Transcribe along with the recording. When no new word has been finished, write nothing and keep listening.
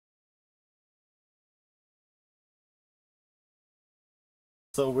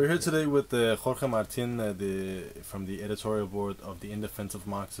So we're here today with Jorge Martin, from the editorial board of the In Defense of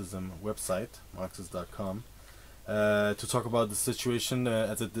Marxism website, Marxist.com, to talk about the situation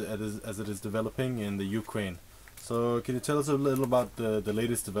as it is developing in the Ukraine. So can you tell us a little about the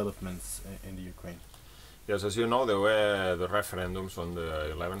latest developments in the Ukraine? Yes, as you know, there were the referendums on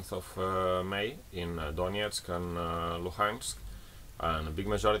the 11th of May in Donetsk and Luhansk, and a big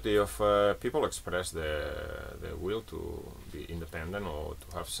majority of people expressed their will to be independent or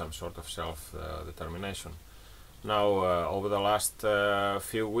to have some sort of self-determination. Now, over the last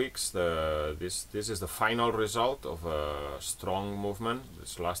few weeks, this is the final result of a strong movement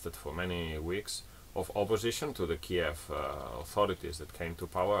that's lasted for many weeks of opposition to the Kiev authorities that came to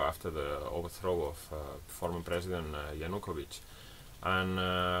power after the overthrow of former President Yanukovych.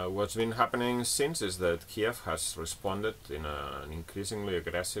 And what's been happening since is that Kiev has responded in an increasingly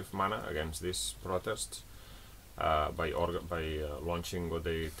aggressive manner against these protests by launching what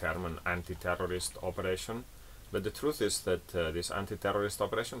they term an anti-terrorist operation. But the truth is that this anti-terrorist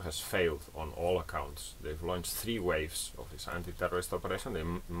operation has failed on all accounts. They've launched 3 waves of this anti-terrorist operation.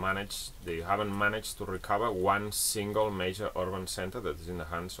 They haven't managed to recover one single major urban center that is in the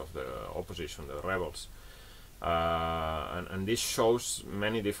hands of the opposition, the rebels. And this shows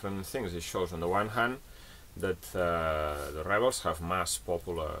many different things. It shows, on the one hand, that the rebels have mass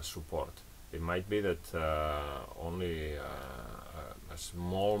popular support. It might be that only a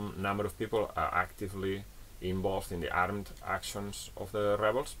small number of people are actively involved in the armed actions of the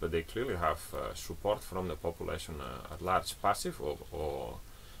rebels, but they clearly have support from the population at large, passive or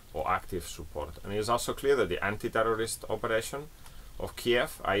active support. And it is also clear that the anti-terrorist operation of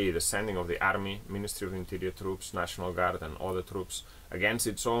Kiev, i.e. the sending of the army, Ministry of Interior troops, National Guard and other troops against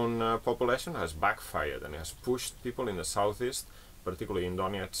its own population, has backfired and has pushed people in the southeast, particularly in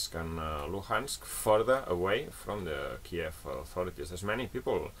Donetsk and Luhansk, further away from the Kiev authorities. There's many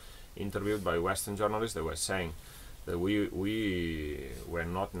people interviewed by Western journalists that were saying that we were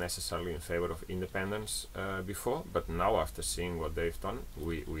not necessarily in favor of independence before, but now, after seeing what they've done,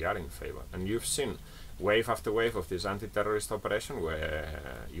 we are in favor. And you've seen wave after wave of this anti-terrorist operation where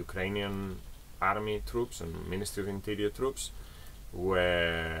Ukrainian army troops and Ministry of Interior troops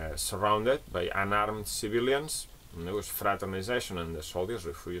were surrounded by unarmed civilians, and there was fraternization and the soldiers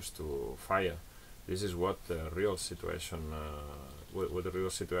refused to fire. This is what the real situation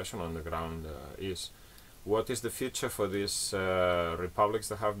on the ground is. What is the future for these republics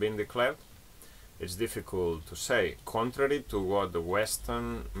that have been declared? It's difficult to say. Contrary to what the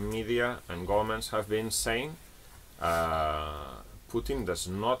Western media and governments have been saying, Putin does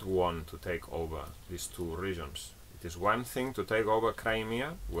not want to take over these 2 regions. It is one thing to take over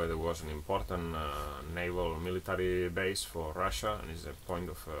Crimea, where there was an important naval military base for Russia and is a point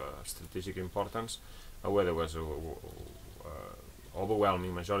of strategic importance, where there was an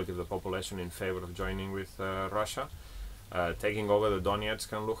overwhelming majority of the population in favor of joining with Russia. Taking over the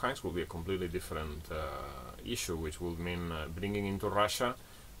Donetsk and Luhansk will be a completely different issue, which will mean bringing into Russia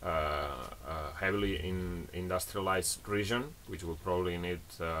a heavily industrialized region, which will probably need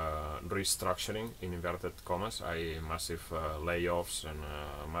restructuring, in inverted commas, i.e. massive layoffs and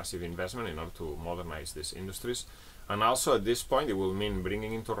massive investment in order to modernize these industries. And also at this point it will mean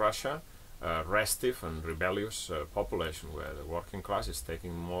bringing into Russia restive and rebellious population, where the working class is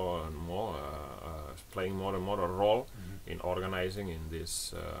taking more and more, playing more and more a role in organizing in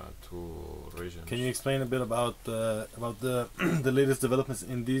these 2 regions. Can you explain a bit about the the latest developments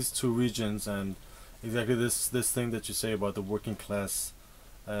in these 2 regions and exactly this thing that you say about the working class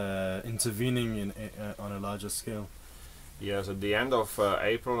intervening on a larger scale? Yes, at the end of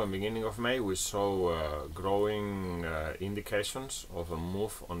April and beginning of May, we saw growing indications of a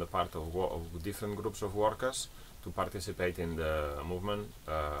move on the part of different groups of workers to participate in the movement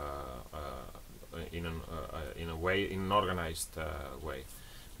in an organized way.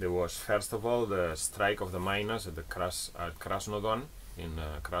 There was, first of all, the strike of the miners at Krasnodon, in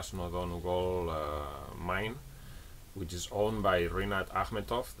Krasnodon Ugol mine, which is owned by Rinat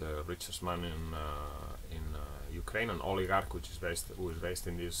Akhmetov, the richest man in Ukraine, an oligarch who is based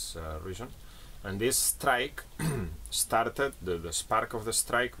in this region. And this strike started, the spark of the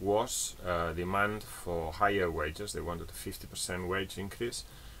strike was demand for higher wages. They wanted a 50% wage increase,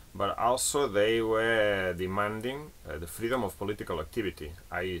 but also they were demanding the freedom of political activity,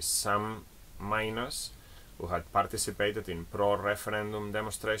 i.e. some miners who had participated in pro-referendum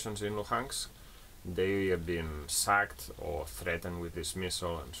demonstrations in Luhansk, they have been sacked or threatened with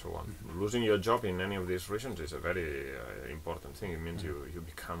dismissal and so on. Losing your job in any of these regions is a very important thing. It means you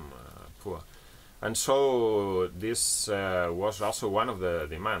become poor. And so this was also one of the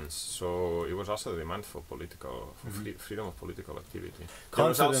demands. So it was also a demand for political, for freedom of political activity. There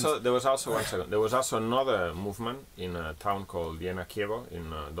was also one second. There was also another movement in a town called Kiev in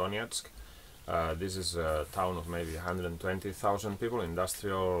Donetsk. This is a town of maybe 120,000 people,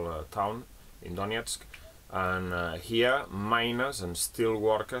 industrial town in Donetsk. And here, miners and steel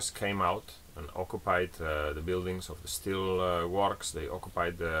workers came out and occupied the buildings of the steel works. They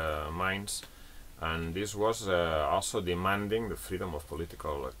occupied the mines. And this was also demanding the freedom of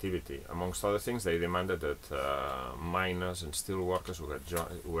political activity. Amongst other things, they demanded that miners and steel workers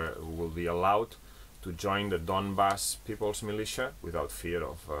will be allowed to join the Donbass People's Militia without fear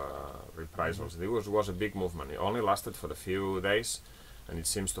of reprisals. It was a big movement. It only lasted for a few days, and it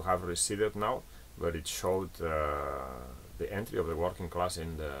seems to have receded now, but it showed the entry of the working class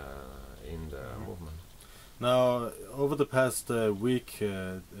in the movement. Now, over the past week,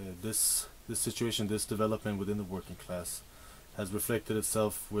 this situation, this development within the working class, has reflected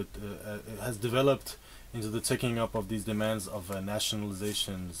itself with, has developed into the taking up of these demands of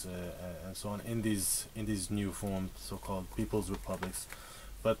nationalizations and so on in these new formed so-called people's republics.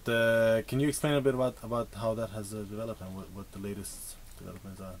 But can you explain a bit about how that has developed and what the latest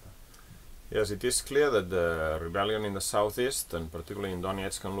developments are? Yes, it is clear that the rebellion in the southeast, and particularly in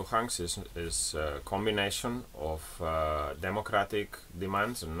Donetsk and Luhansk, is a combination of democratic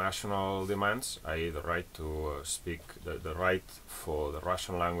demands and national demands, i.e. the right to speak, the right for the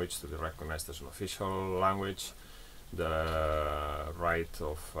Russian language to be recognized as an official language, the right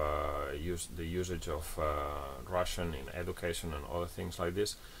of the usage of Russian in education and other things like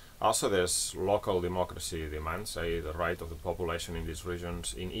this. Also, there's local democracy demands, i.e. the right of the population in these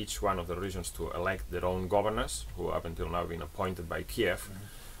regions, in each one of the regions, to elect their own governors, who up until now have been appointed by Kiev.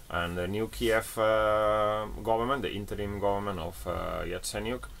 And the new Kiev government, the interim government of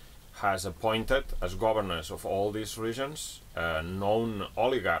Yatsenyuk, has appointed as governors of all these regions known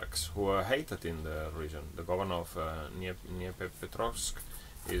oligarchs who are hated in the region. The governor of Dnipropetrovsk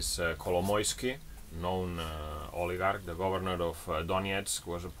is Kolomoisky, known oligarch. The governor of Donetsk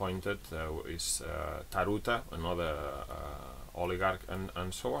was appointed, is Taruta, another oligarch,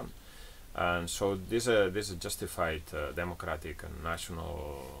 and so on. And so these are justified democratic and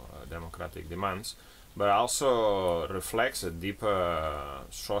national democratic demands, but also reflects a deeper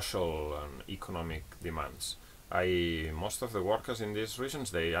social and economic demands. Most of the workers in these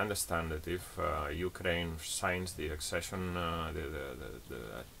regions, they understand that if Ukraine signs the accession,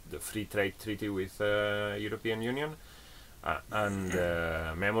 the free trade treaty with the European Union, and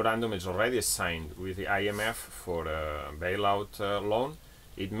the memorandum is already signed with the IMF for a bailout loan,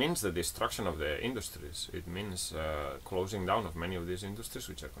 it means the destruction of the industries. It means closing down of many of these industries,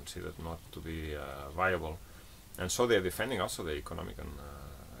 which are considered not to be viable. And so they're defending also the economic and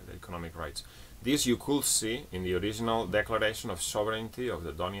the economic rights. This you could see in the original declaration of sovereignty of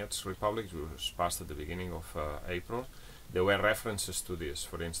the Donetsk Republic, which was passed at the beginning of April. There were references to this.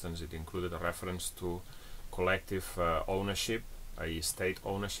 For instance, it included a reference to collective ownership, i.e. state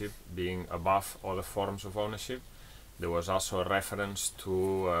ownership being above other forms of ownership. There was also a reference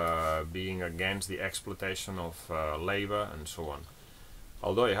to being against the exploitation of labor and so on.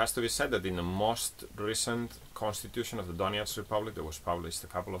 Although it has to be said that in the most recent constitution of the Donetsk Republic that was published a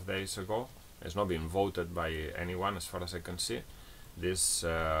couple of days ago, it's not been voted by anyone as far as I can see, these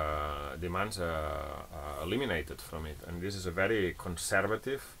demands are eliminated from it. And this is a very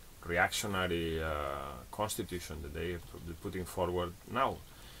conservative, reactionary constitution that they are putting forward now.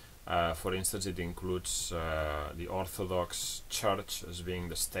 For instance, it includes the Orthodox Church as being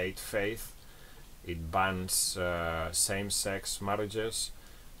the state faith. It bans same-sex marriages,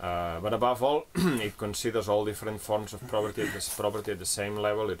 but above all, it considers all different forms of property at the same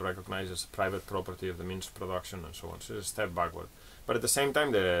level. It recognizes private property of the means of production and so on. So it's a step backward. But at the same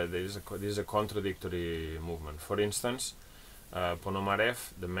time, there is a contradictory movement. For instance,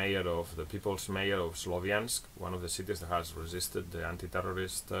 Ponomarev, the people's mayor of Sloviansk, one of the cities that has resisted the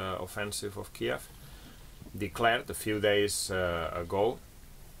anti-terrorist offensive of Kiev, declared a few days ago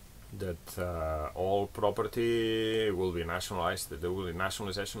that all property will be nationalized, that there will be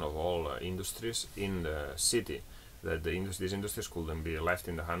nationalization of all industries in the city, that these industries couldn't be left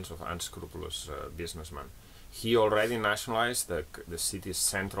in the hands of unscrupulous businessmen. He already nationalized the city's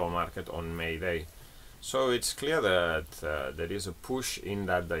central market on May Day. So it's clear that there is a push in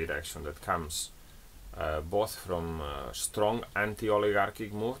that direction that comes both from a strong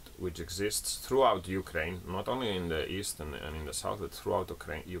anti-oligarchic movement which exists throughout Ukraine, not only in the east and in the south, but throughout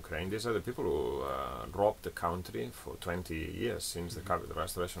Ukraine. These are the people who robbed the country for 20 years since the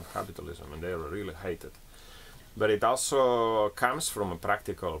restoration of capitalism, and they are really hated. but it also comes from a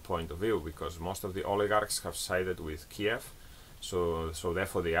practical point of view, because most of the oligarchs have sided with Kiev, so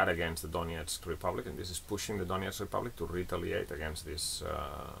therefore they are against the Donetsk Republic, and this is pushing the Donetsk Republic to retaliate against these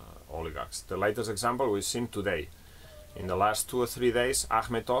oligarchs. The latest example we've seen today. In the last 2 or 3 days,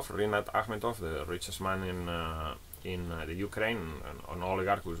 Rinat Akhmetov, the richest man in the Ukraine, an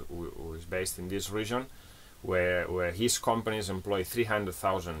oligarch who is based in this region, where his companies employ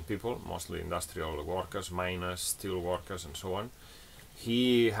 300,000 people, mostly industrial workers, miners, steel workers, and so on.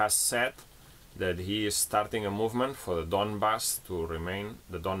 He has said that he is starting a movement for the Donbass to remain,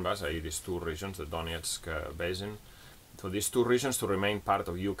 the Donbass, i.e. these 2 regions, the Donetsk basin, for these 2 regions to remain part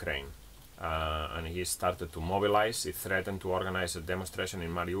of Ukraine. And he started to mobilize. He threatened to organize a demonstration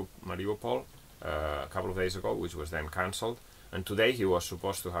in Mariupol a couple of days ago, which was then cancelled. And today he was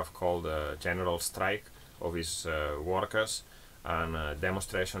supposed to have called a general strike of his workers and a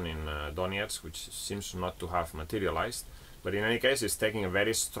demonstration in Donetsk, which seems not to have materialized. But in any case, he's taking a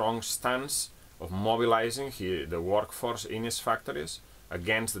very strong stance of mobilizing the workforce in his factories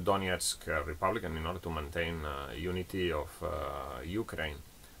against the Donetsk Republic, and in order to maintain unity of Ukraine.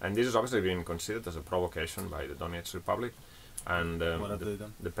 And this is obviously being considered as a provocation by the Donetsk Republic. And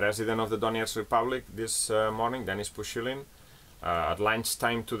the president of the Donetsk Republic this morning, Denis Pushilin, at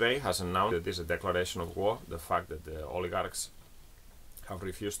lunchtime today has announced that this is a declaration of war, the fact that the oligarchs have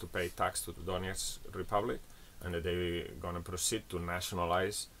refused to pay tax to the Donetsk Republic, and that they're going to proceed to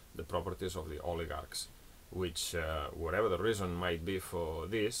nationalize the properties of the oligarchs, which, whatever the reason might be for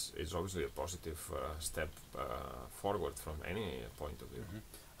this, is obviously a positive step forward from any point of view. Mm-hmm.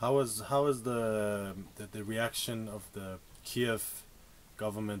 How has the reaction of the Kiev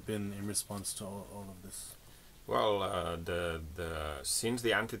government been in response to all of this? Well, since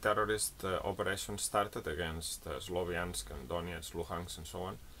the anti-terrorist operation started against Sloviansk and Donetsk, Luhansk, and so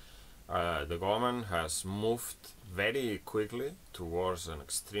on, the government has moved very quickly towards an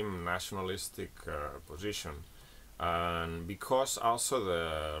extreme nationalistic position. And because also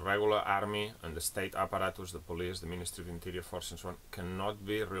the regular army and the state apparatus, the police, the Ministry of Interior Force, and so on, cannot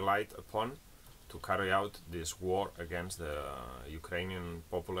be relied upon to carry out this war against the Ukrainian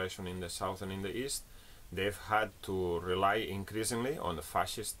population in the south and in the east, they've had to rely increasingly on the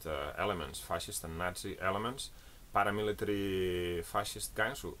fascist elements, fascist and Nazi elements, paramilitary fascist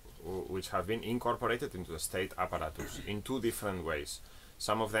gangs, which have been incorporated into the state apparatus in 2 different ways.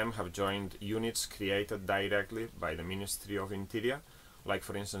 Some of them have joined units created directly by the Ministry of Interior, like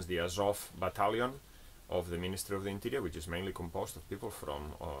for instance the Azov battalion of the Ministry of the Interior, which is mainly composed of people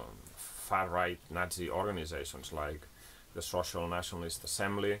from far-right Nazi organizations like the Social Nationalist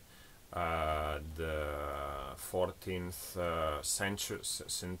Assembly, the 14th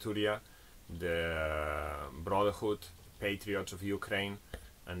Centuria, the Brotherhood, Patriots of Ukraine,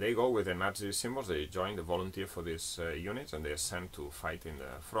 and they go with the Nazi symbols. They join, the volunteer for these units, and they are sent to fight in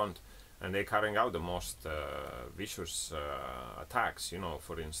the front. And they're carrying out the most vicious attacks, you know,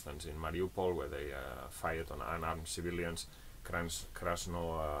 for instance, in Mariupol, where they fired on unarmed civilians,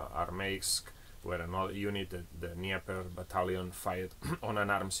 Krasnoarmeysk, where another unit, the Dnieper battalion, fired on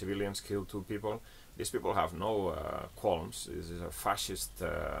unarmed civilians, killed 2 people. These people have no qualms. These are fascist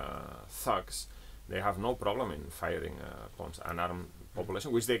thugs. They have no problem in firing upon unarmed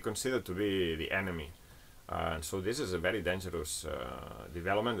population, which they consider to be the enemy. And so this is a very dangerous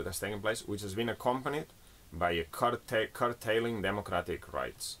development that has taken place, which has been accompanied by a curtailing democratic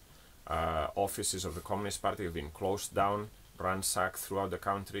rights. Offices of the Communist Party have been closed down, ransacked throughout the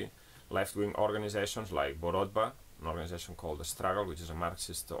country. Left-wing organizations like Borodba, an organization called The Struggle, which is a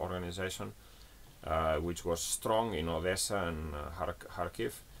Marxist organization, which was strong in Odessa and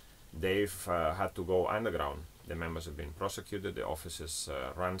Kharkiv, they've had to go underground. The members have been prosecuted, the offices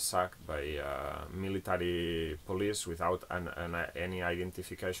ransacked by military police without any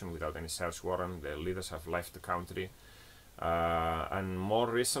identification, without any search warrant. The leaders have left the country. And more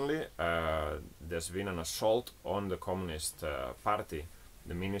recently, there's been an assault on the Communist Party.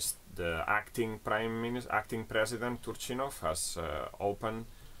 The acting president Turchinov has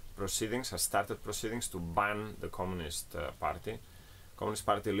started proceedings to ban the Communist Party. Communist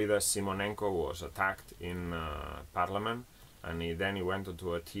Party leader Simonenko was attacked in parliament, and then he went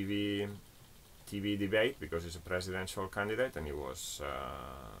into a TV debate because he's a presidential candidate, and he was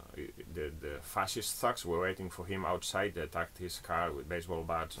the fascist thugs were waiting for him outside. They attacked his car with baseball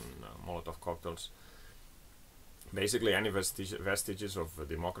bats and Molotov cocktails. Basically, any vestiges of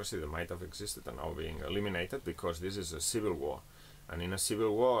democracy that might have existed are now being eliminated, because this is a civil war. And in a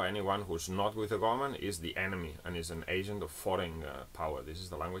civil war, anyone who's not with the government is the enemy and is an agent of foreign power. This is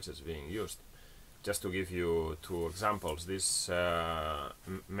the language that's being used. Just to give you two examples, this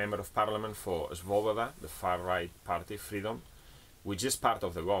member of parliament for Svoboda, the far-right party, Freedom, which is part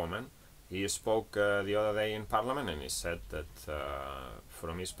of the government, he spoke the other day in parliament, and he said that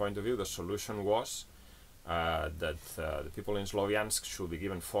from his point of view the solution was that the people in Sloviansk should be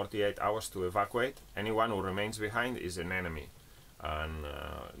given 48 hours to evacuate. Anyone who remains behind is an enemy, and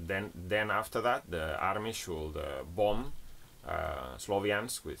then after that the army should bomb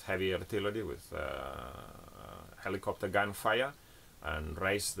Sloviansk with heavy artillery, with helicopter gunfire, and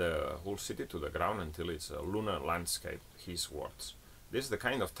raise the whole city to the ground until it's a lunar landscape, his words. This is the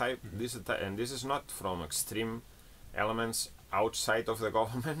kind of type, and this is not from extreme elements outside of the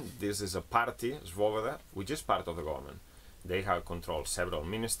government. This is a party, Svoboda, which is part of the government. They have controlled several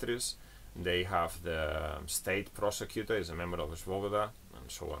ministries. They have the state prosecutor is a member of Svoboda, and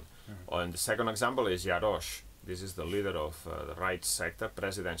so on. And the second example is Jarosz. This is the leader of the right sector,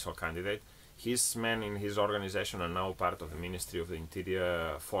 presidential candidate. His men in his organization are now part of the Ministry of the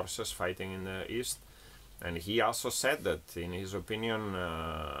Interior Forces fighting in the east. And he also said that, in his opinion,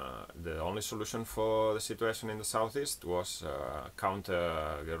 the only solution for the situation in the southeast was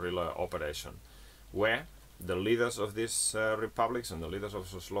counter-guerrilla operation, where the leaders of these republics and the leaders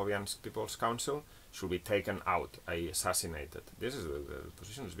of the Sloviansk People's Council should be taken out, i.e. assassinated. This is the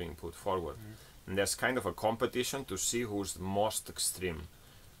position is being put forward. And there's kind of a competition to see who's the most extreme.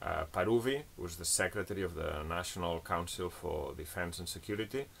 Paruvi, who's the secretary of the National Council for Defense and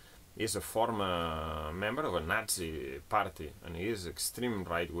Security, is a former member of a Nazi party, and he is extreme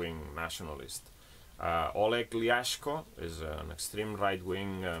right-wing nationalist. Oleg Lyashko is an extreme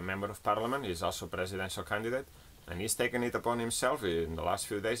right-wing member of parliament. He's also presidential candidate, and he's taken it upon himself in the last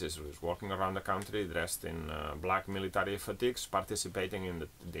few days. He's walking around the country dressed in black military fatigues, participating in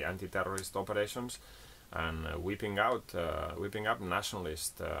the anti-terrorist operations, and whipping up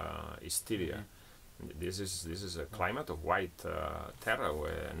nationalist hysteria. This is a climate of white terror,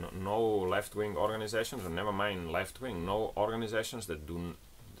 where no left-wing organizations, or never mind left-wing, no organizations that do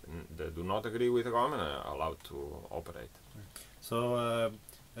not agree with the government are allowed to operate. So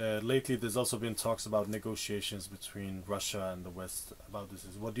lately there's also been talks about negotiations between Russia and the West about this.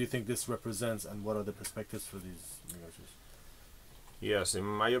 What do you think this represents, and what are the perspectives for these negotiations? Yes, in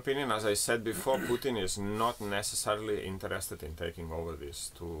my opinion, as I said before, Putin is not necessarily interested in taking over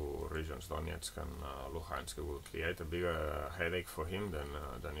these two regions, Donetsk and Luhansk. It will create a bigger headache for him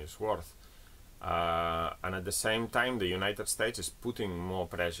than it's worth. And at the same time, the United States is putting more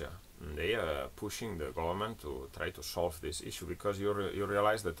pressure. And they are pushing the government to try to solve this issue, because you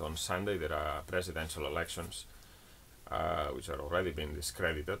realize that on Sunday there are presidential elections, which are already been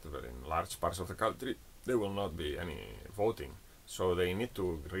discredited, but in large parts of the country there will not be any voting. So they need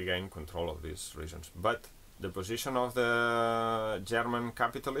to regain control of these regions. But the position of the German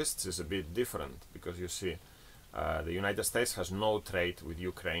capitalists is a bit different, because you see, the United States has no trade with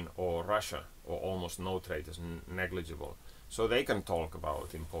Ukraine or Russia, or almost no trade, is negligible. So they can talk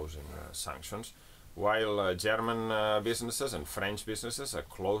about imposing sanctions, while German businesses and French businesses are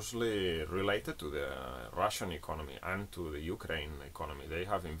closely related to the Russian economy and to the Ukraine economy. They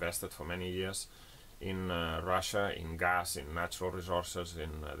have invested for many years in Russia, in gas, in natural resources,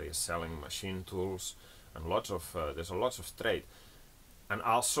 they're selling machine tools, and there's lots of trade. And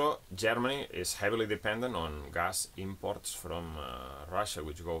also, Germany is heavily dependent on gas imports from Russia,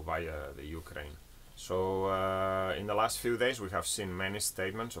 which go via the Ukraine. So in the last few days we have seen many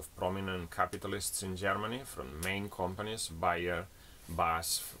statements of prominent capitalists in Germany, from main companies, Bayer,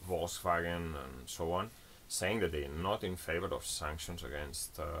 BASF, Volkswagen, and so on, saying that they are not in favor of sanctions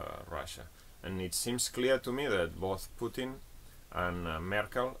against Russia. And it seems clear to me that both Putin and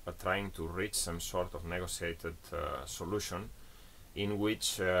Merkel are trying to reach some sort of negotiated solution, in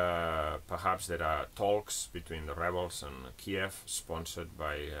which perhaps there are talks between the rebels and Kiev, sponsored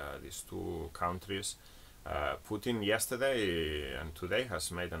by these two countries. Putin yesterday and today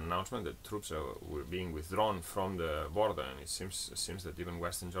has made an announcement that troops were being withdrawn from the border, and it seems that even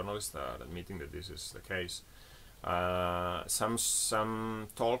Western journalists are admitting that this is the case. Some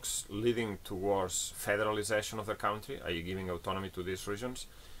talks leading towards federalization of the country, i.e. giving autonomy to these regions,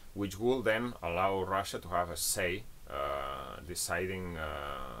 which will then allow Russia to have a say deciding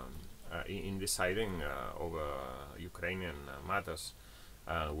over Ukrainian matters,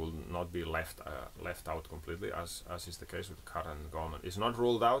 will not be left out completely, as is the case with the current government. It's not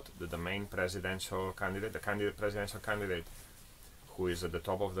ruled out that the main presidential candidate, who is at the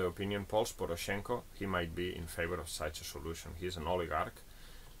top of the opinion polls, Poroshenko, he might be in favor of such a solution. He's an oligarch,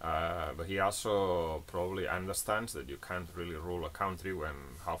 but he also probably understands that you can't really rule a country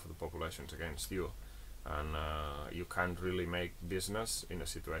when half of the population is against you. and you can't really make business in a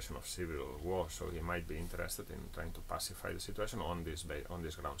situation of civil war. So he might be interested in trying to pacify the situation on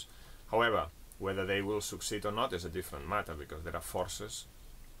these grounds. However, whether they will succeed or not is a different matter, because there are forces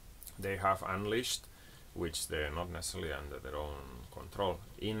they have unleashed which they're not necessarily under their own control.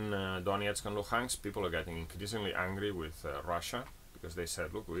 In Donetsk and Luhansk, people are getting increasingly angry with Russia, because they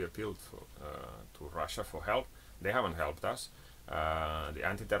said, look, we appealed to Russia for help. They haven't helped us. The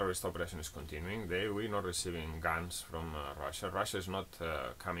anti-terrorist operation is continuing. We're not receiving guns from Russia. Russia is not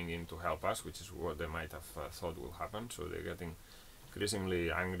coming in to help us, which is what they might have thought will happen. So they're getting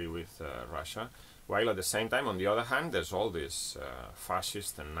increasingly angry with Russia. While at the same time, on the other hand, there's all these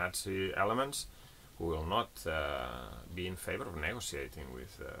fascist and Nazi elements who will not be in favor of negotiating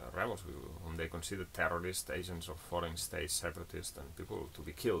with rebels, whom they consider terrorist agents of foreign states, separatists, and people to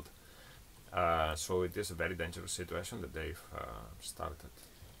be killed. So it is a very dangerous situation that they've started.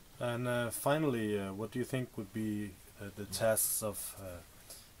 And finally, what do you think would be the tasks of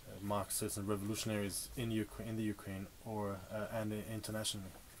Marxists and revolutionaries in the Ukraine, and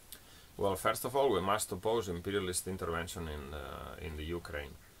internationally? Well, first of all, we must oppose imperialist intervention in the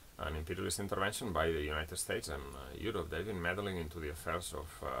Ukraine. An imperialist intervention by the United States and Europe. They've been meddling into the affairs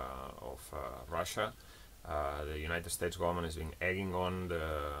of Russia. The United States government has been egging on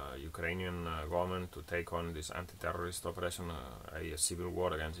the Ukrainian government to take on this anti-terrorist operation, a civil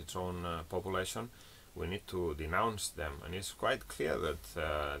war against its own population. We need to denounce them, and it's quite clear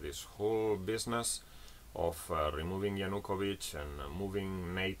that this whole business of removing Yanukovych and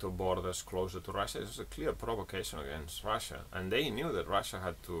moving NATO borders closer to Russia is a clear provocation against Russia, and they knew that Russia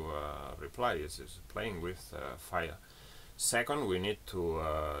had to reply. It's playing with fire. Second, we need to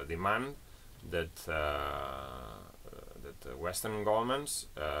demand that Western governments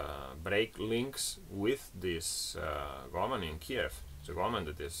break links with this government in Kiev. It's a government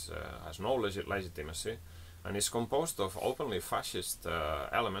that has no legitimacy, and is composed of openly fascist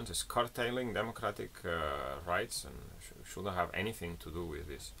elements, is curtailing democratic rights, and shouldn't have anything to do with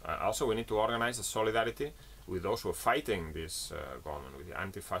this. Also, we need to organize a solidarity with those who are fighting this government, with the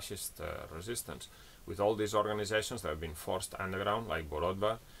anti-fascist resistance, with all these organizations that have been forced underground, like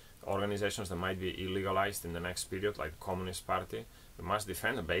Borodba, organizations that might be illegalized in the next period, like the Communist Party. We must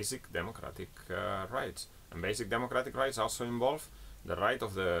defend the basic democratic rights. And basic democratic rights also involve the right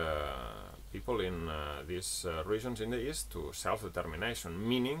of the people in these regions in the east to self-determination,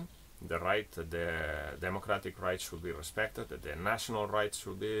 meaning the right that the democratic rights should be respected, that the national rights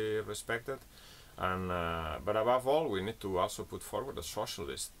should be respected, and but above all, we need to also put forward a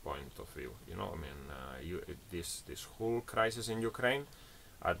socialist point of view. You know, I mean, this whole crisis in Ukraine,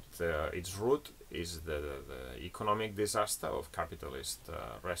 at its root, is the economic disaster of capitalist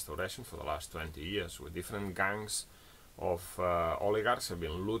restoration for the last 20 years, with different gangs of oligarchs have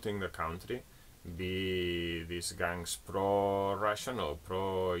been looting the country, be these gangs pro-Russian or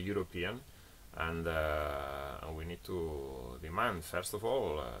pro-European, and we need to demand, first of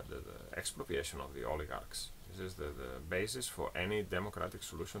all, the expropriation of the oligarchs. This is the basis for any democratic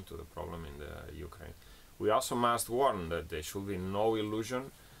solution to the problem in the Ukraine. We also must warn that there should be no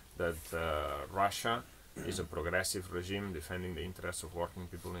illusion that Russia is a progressive regime defending the interests of working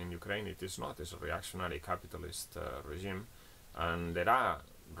people in Ukraine. It is not. It's a reactionary capitalist regime, and there are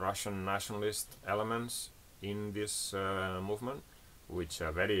Russian nationalist elements in this movement which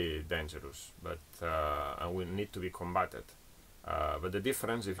are very dangerous, but and will need to be combated. But the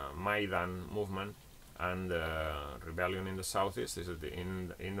difference is Maidan movement and rebellion in the southeast is that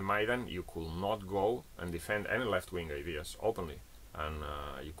in the Maidan you could not go and defend any left-wing ideas openly, and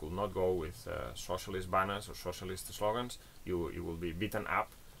you could not go with socialist banners or socialist slogans. You will be beaten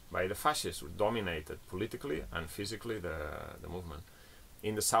up by the fascists, who dominated politically and physically the movement.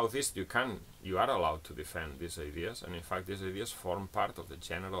 In the southeast, you are allowed to defend these ideas, and in fact, these ideas form part of the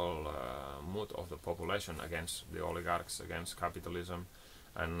general mood of the population against the oligarchs, against capitalism,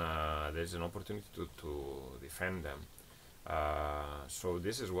 and there's an opportunity to defend them. So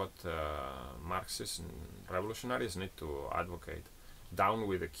this is what Marxists and revolutionaries need to advocate. Down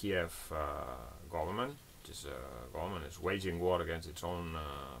with the Kiev government, which is a government is waging war against its own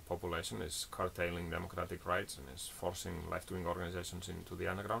population, is curtailing democratic rights, and is forcing left-wing organizations into the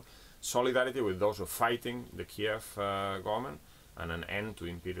underground. Solidarity with those who are fighting the Kiev government, and an end to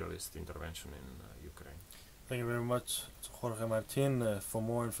imperialist intervention in Ukraine. Thank you very much, Jorge Martin. For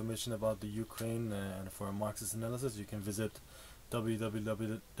more information about the Ukraine and for a Marxist analysis, you can visit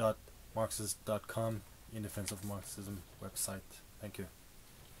www.marxist.com, In Defense of Marxism website. Thank you.